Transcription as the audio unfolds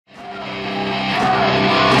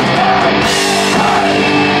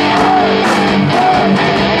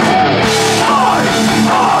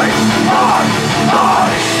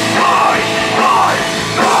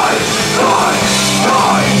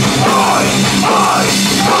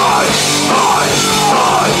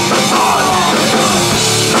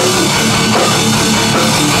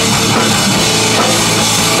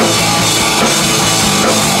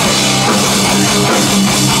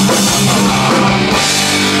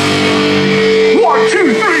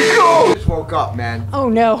woke up, man. Oh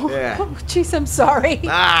no. Yeah. Oh, jeez, I'm sorry.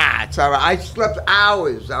 It's all right. I slept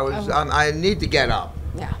hours. I need to get up.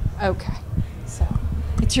 Yeah. Okay. So,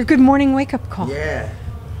 it's your good morning wake-up call. Yeah.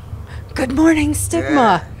 Good morning,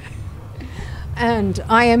 Stigma. And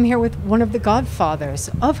I am here with one of the godfathers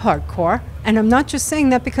of hardcore, and I'm not just saying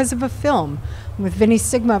that because of a film. I'm with Vinnie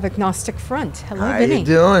Stigma of Agnostic Front. Hello, Vinnie. How you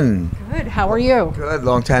doing? Good. How are you? Good.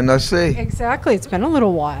 Long time no see. Exactly. It's been a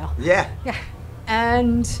little while. Yeah. Yeah.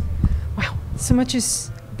 And wow, so much has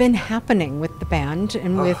been happening with the band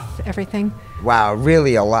and with everything. Wow,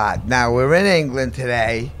 really a lot. Now we're in England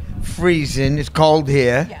today, freezing. It's cold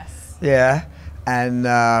here. Yes. Yeah. And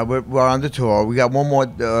we're on the tour. We got one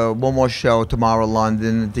more show tomorrow,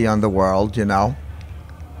 London at the Underworld. You know.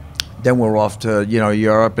 Then we're off to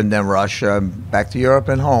Europe and then Russia, and back to Europe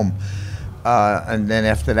and home. And then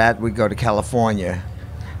after that we go to California.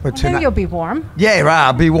 But then you'll be warm. Yeah, right.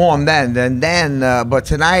 I'll be warm then. But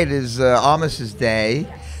tonight is Armistice Day,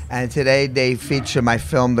 and today they feature my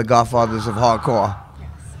film, The Godfathers of Hardcore. Yes.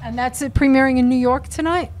 And that's it premiering in New York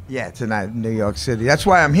tonight? Yeah, tonight in New York City. That's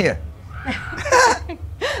why I'm here.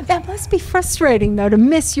 That must be frustrating, though, to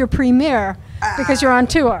miss your premiere because you're on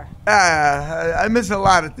tour. I miss a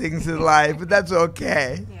lot of things in life, but that's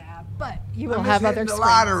okay. Yeah, but you will have other the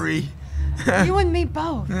lottery. You and me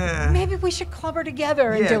both. Yeah. Maybe we should clubber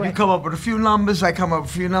together and do it. You come up with a few numbers, I come up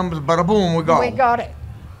with a few numbers, bada boom, we go. We got it.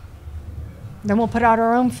 Then we'll put out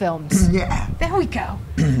our own films. Yeah. There we go.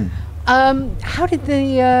 How did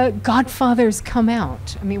the Godfathers come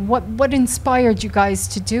out? I mean, what inspired you guys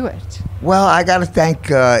to do it? Well, I got to thank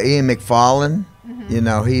Ian McFarlane. Mm-hmm. You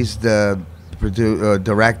know, he's the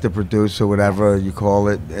director, producer, whatever you call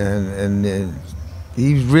it, and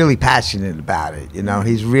he's really passionate about it. You know,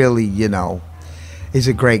 he's really, he's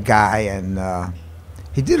a great guy, and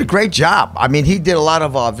he did a great job. I mean, he did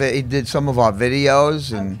he did some of our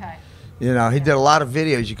videos, and he did a lot of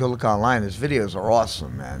videos. You can look online. His videos are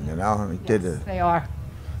awesome, man. They are.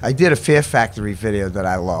 I did a Fear Factory video that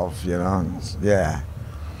I love. Yeah,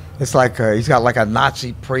 it's like he's got like a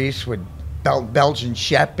Nazi priest with Belgian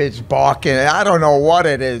shepherds barking. I don't know what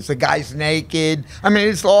it is. The guy's naked. I mean,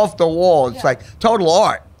 it's off the wall. It's like total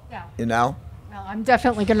art. Yeah. Well, I'm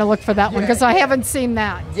definitely going to look for that one because I haven't seen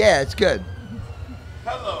that. Yeah, it's good.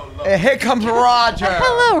 Hello. Here comes Roger.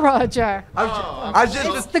 Hello, Roger.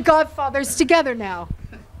 It's the Godfathers together now.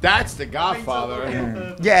 That's the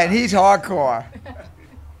Godfather. Yeah, and he's hardcore.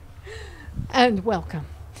 And welcome.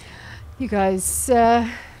 You guys,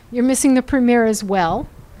 you're missing the premiere as well.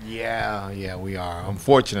 Yeah, we are.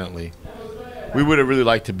 Unfortunately, we would have really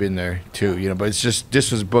liked to have been there too, but it's just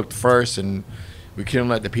this was booked first, and we couldn't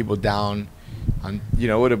let the people down.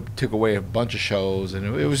 It would have took away a bunch of shows,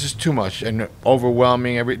 and it was just too much and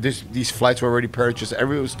overwhelming. These flights were already purchased. It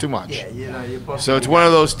was too much. Yeah, so it's one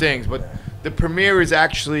of those things. But the premiere is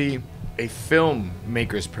actually a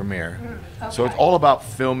filmmaker's premiere, so it's all about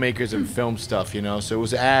filmmakers and film stuff. So it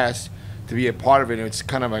was asked to be a part of it, and it's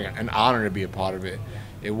kind of like an honor to be a part of it.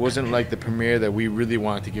 It wasn't like the premiere that we really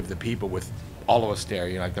wanted to give the people with all of us there,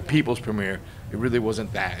 like the people's premiere. It really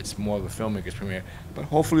wasn't that. It's more of a filmmaker's premiere. But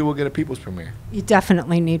hopefully we'll get a people's premiere. You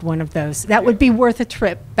definitely need one of those. That would be worth a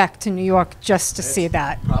trip back to New York just to see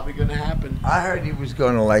that. Probably going to happen. I heard he was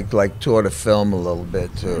going to like tour the film a little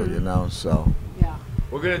bit too, so. Yeah.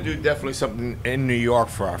 We're going to do definitely something in New York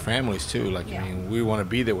for our families too. We want to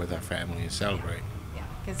be there with our family and celebrate. Yeah,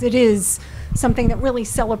 because it is something that really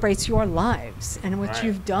celebrates your lives and what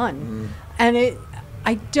you've done. And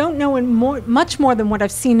I don't know much more than what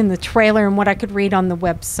I've seen in the trailer and what I could read on the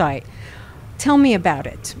website. Tell me about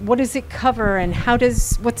it. What does it cover, and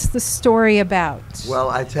what's the story about? Well,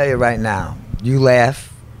 I tell you right now, you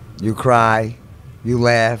laugh, you cry, you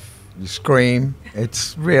laugh, you scream.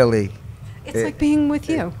 It's really... It's like being with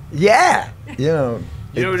you. Yeah. What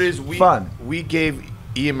it is? Fun. We gave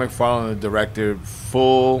Ian McFarlane, the director, the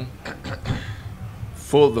full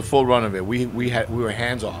run of it. We were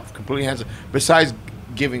hands off, completely hands off. Besides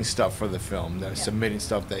giving stuff for the film, submitting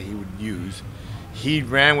stuff that he would use, he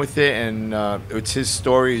ran with it, and it's his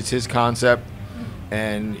story, it's his concept,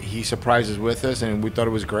 and he surprised us with us, and we thought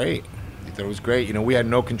it was great. We had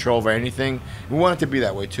no control over anything. We want it to be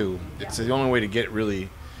that way too. It's the only way to get really.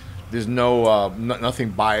 There's nothing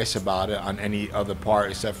biased about it on any other part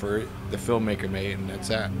except for the filmmaker made, and that's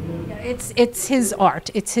that. It's his art.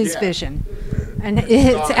 It's his vision, and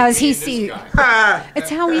it's as he sees. It's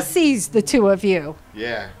how he sees the two of you.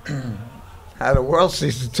 Yeah. How the world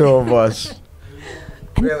sees the two of us.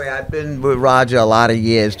 Really, I've been with Roger a lot of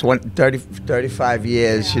years, 35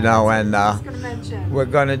 years, and we're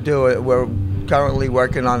going to do it. We're currently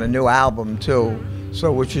working on a new album, too.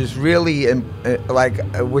 So, which is really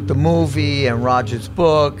with the movie and Roger's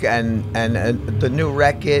book and the new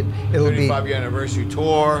record, it'll be 35-year anniversary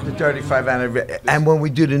tour. the 35 anniversary. And when we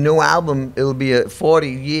do the new album, it'll be 40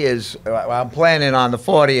 years. I'm planning on the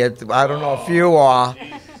 40th. I don't know if you are.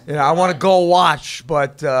 You know, I want to go watch,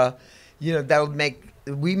 but you know, that'll make.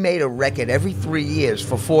 We made a record every 3 years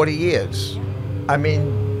for 40 years. I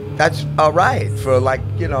mean, that's all right for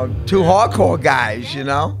two hardcore guys, you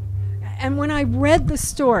know. And when I read the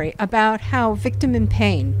story about how Victim in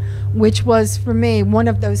Pain, which was for me one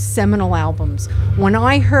of those seminal albums, when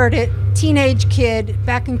I heard it, teenage kid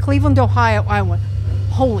back in Cleveland, Ohio, I went,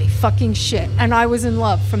 holy fucking shit. And I was in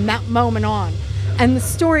love from that moment on. And the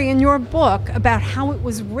story in your book about how it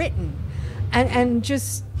was written and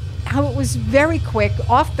just how it was very quick,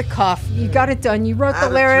 off the cuff. You got it done. You wrote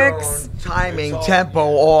the lyrics. Timing, tempo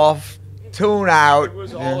off. Tune out. It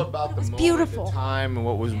was all about the moment, beautiful. the time, and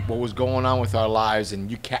what was going on with our lives, and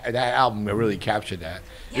that album really captured that.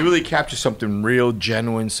 Yeah. It really captured something real,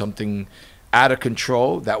 genuine, something out of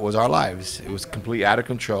control. That was our lives. It was completely out of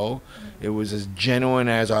control. It was as genuine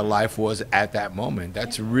as our life was at that moment.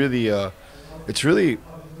 That's really it's really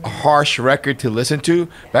a harsh record to listen to.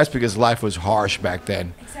 That's because life was harsh back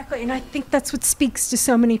then. Exactly, and I think that's what speaks to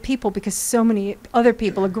so many people, because so many other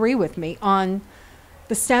people agree with me on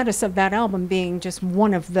the status of that album being just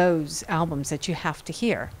one of those albums that you have to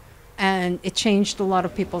hear. And it changed a lot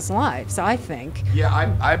of people's lives, I think. Yeah,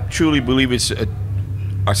 I truly believe it's a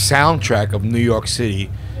soundtrack of New York City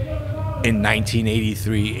in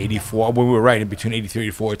 1983, 84. When we were writing between 83 and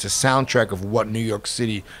 84, it's a soundtrack of what New York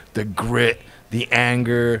City, the grit, the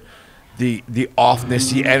anger, the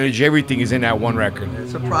offness, the energy, everything is in that one record.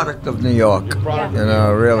 It's a product of New York. You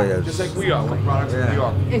know, it really is. Just like we are. We're products of New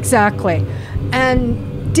York. Exactly.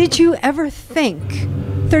 And did you ever think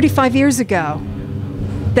 35 years ago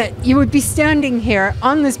that you would be standing here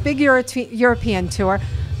on this big European tour?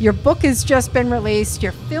 Your book has just been released.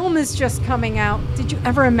 Your film is just coming out. Did you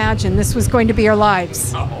ever imagine this was going to be your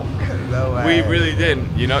lives? No way. We really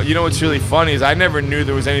didn't. You know what's really funny is I never knew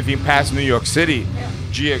there was anything past New York City.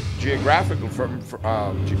 Geographical for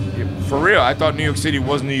real. I thought New York City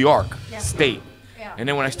was New York State. And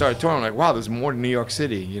then when I started touring, I'm like, wow, there's more to New York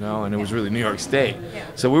City, you know, and it was really New York State.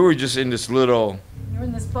 So we were just in this little... You're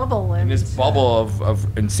in this bubble. In this bubble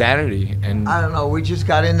of insanity. And I don't know, we just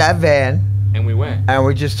got in that van. And we went. And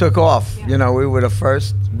we just took off. You know, we were the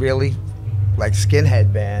first really,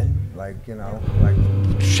 skinhead band.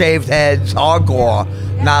 Shaved heads, hardcore.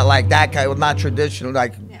 Not like that guy, not traditional,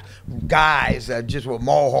 guys that just with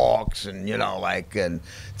mohawks and, and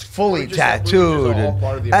fully tattooed.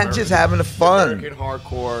 And just having the fun. American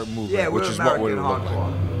hardcore movement, Yeah, which is what we look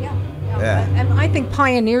like. Yeah. And I think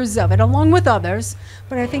pioneers of it, along with others,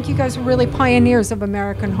 but I think you guys were really pioneers of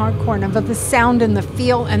American hardcore and of the sound and the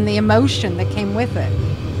feel and the emotion that came with it.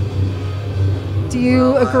 Do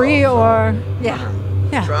you agree or... Yeah.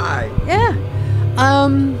 Try. Yeah.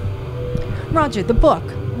 Roger, the book.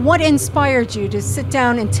 What inspired you to sit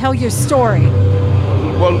down and tell your story?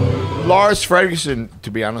 Well, Lars Fredriksson,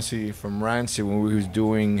 to be honest with you, from Rancid, when we was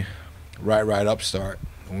doing Right Upstart,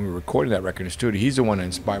 when we were recording that record in the studio, he's the one that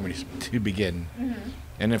inspired me to begin. Mm-hmm.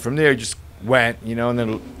 And then from there, it just went, and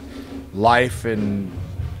then life and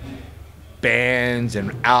bands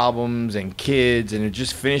and albums and kids, and it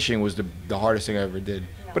just finishing was the hardest thing I ever did.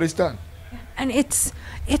 Yeah. But it's done. And it's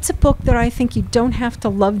a book that I think you don't have to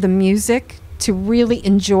love the music to really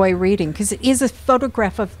enjoy reading, because it is a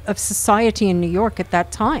photograph of society in New York at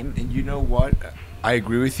that time. And you know what? I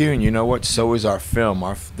agree with you, and you know what? So is our film.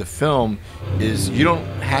 The film is, you don't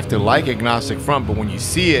have to like Agnostic Front, but when you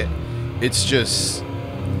see it, it's just...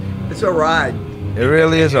 It's a ride. It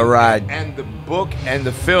really is a ride. And the book and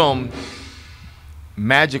the film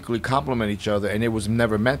magically complement each other, and it was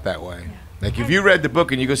never meant that way. Like, if you read the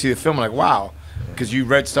book and you go see the film, like, wow, because you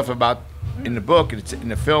read stuff about in the book and it's in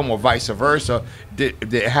the film, or vice versa,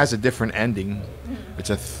 it has a different ending. It's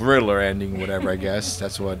a thriller ending, whatever, I guess.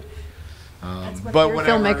 That's what... but your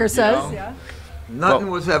filmmaker says. Yeah. Nothing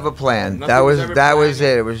was ever planned. That was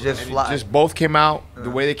it. It was just fly. Just both came out the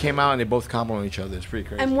way they came out, and they both complement each other. It's pretty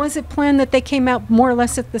crazy. And was it planned that they came out more or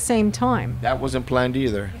less at the same time? That wasn't planned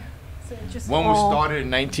either. So just one was started in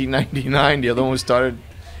 1999. The other one was started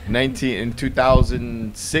in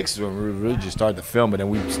 2006 when we really just started the film, but then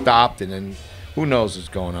we stopped, and then who knows what's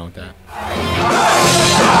going on with that.